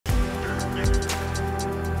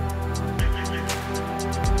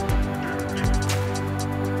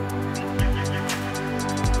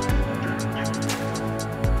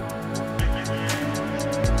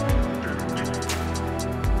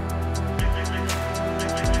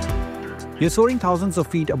You're soaring thousands of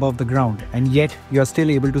feet above the ground, and yet you're still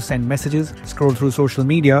able to send messages, scroll through social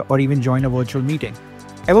media, or even join a virtual meeting.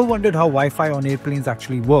 Ever wondered how Wi-Fi on airplanes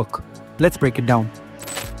actually work? Let's break it down.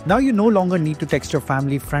 Now you no longer need to text your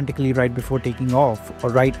family frantically right before taking off or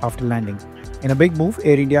right after landing. In a big move,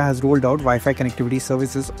 Air India has rolled out Wi-Fi connectivity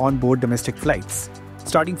services on board domestic flights.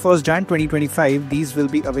 Starting 1st Jan 2025, these will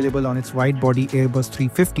be available on its wide-body Airbus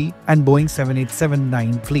 350 and Boeing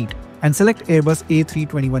 787-9 fleet, and select Airbus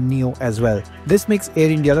A321neo as well. This makes Air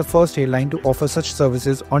India the first airline to offer such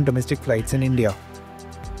services on domestic flights in India.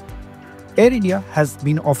 Air India has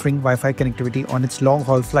been offering Wi-Fi connectivity on its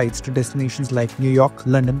long-haul flights to destinations like New York,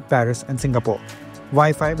 London, Paris, and Singapore.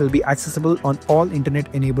 Wi-Fi will be accessible on all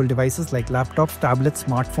internet-enabled devices like laptops, tablets,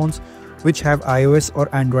 smartphones, which have iOS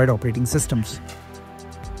or Android operating systems.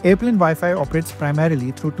 Airplane Wi-Fi operates primarily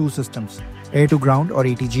through two systems, air-to-ground or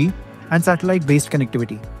ATG, and satellite-based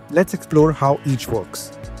connectivity. Let's explore how each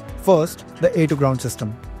works. First, the air-to-ground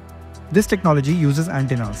system. This technology uses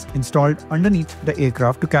antennas installed underneath the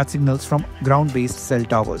aircraft to catch signals from ground-based cell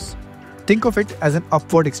towers. Think of it as an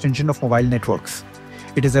upward extension of mobile networks.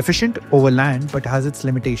 It is efficient over land but has its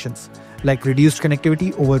limitations, like reduced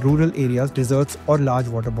connectivity over rural areas, deserts, or large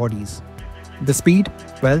water bodies. The speed?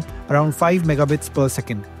 Well, around 5 megabits per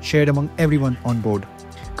second, shared among everyone on board.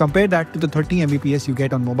 Compare that to the 30 Mbps you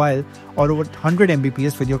get on mobile or over 100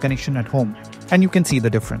 Mbps with your connection at home, and you can see the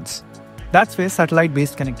difference. That's where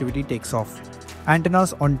satellite-based connectivity takes off.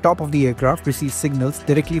 Antennas on top of the aircraft receive signals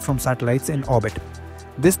directly from satellites in orbit.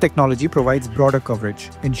 This technology provides broader coverage,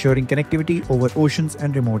 ensuring connectivity over oceans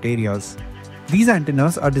and remote areas. These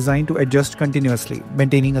antennas are designed to adjust continuously,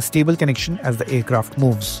 maintaining a stable connection as the aircraft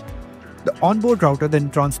moves. The onboard router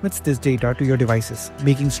then transmits this data to your devices,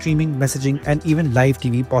 making streaming, messaging, and even live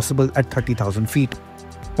TV possible at 30,000 feet.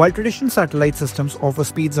 While traditional satellite systems offer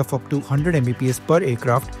speeds of up to 100 Mbps per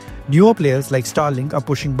aircraft, newer players like Starlink are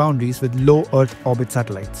pushing boundaries with low Earth orbit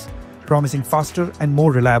satellites, promising faster and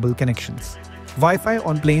more reliable connections. Wi-Fi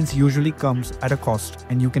on planes usually comes at a cost,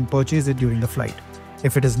 and you can purchase it during the flight,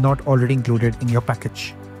 if it is not already included in your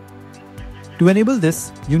package. To enable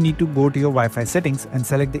this, you need to go to your Wi-Fi settings and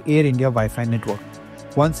select the Air India Wi-Fi network.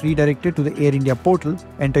 Once redirected to the Air India portal,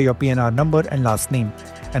 enter your PNR number and last name,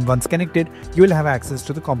 and once connected, you will have access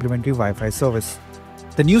to the complimentary Wi-Fi service.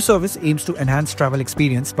 The new service aims to enhance travel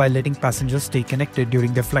experience by letting passengers stay connected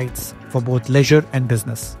during their flights for both leisure and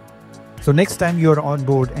business. So next time you are on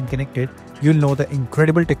board and connected, you'll know the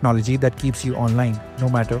incredible technology that keeps you online, no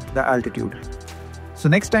matter the altitude. So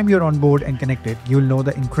next time you're on board and connected, you'll know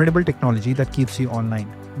the incredible technology that keeps you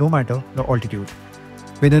online, no matter the altitude.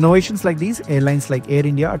 With innovations like these, airlines like Air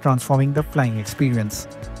India are transforming the flying experience.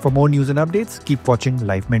 For more news and updates, keep watching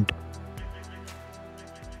Live Mint.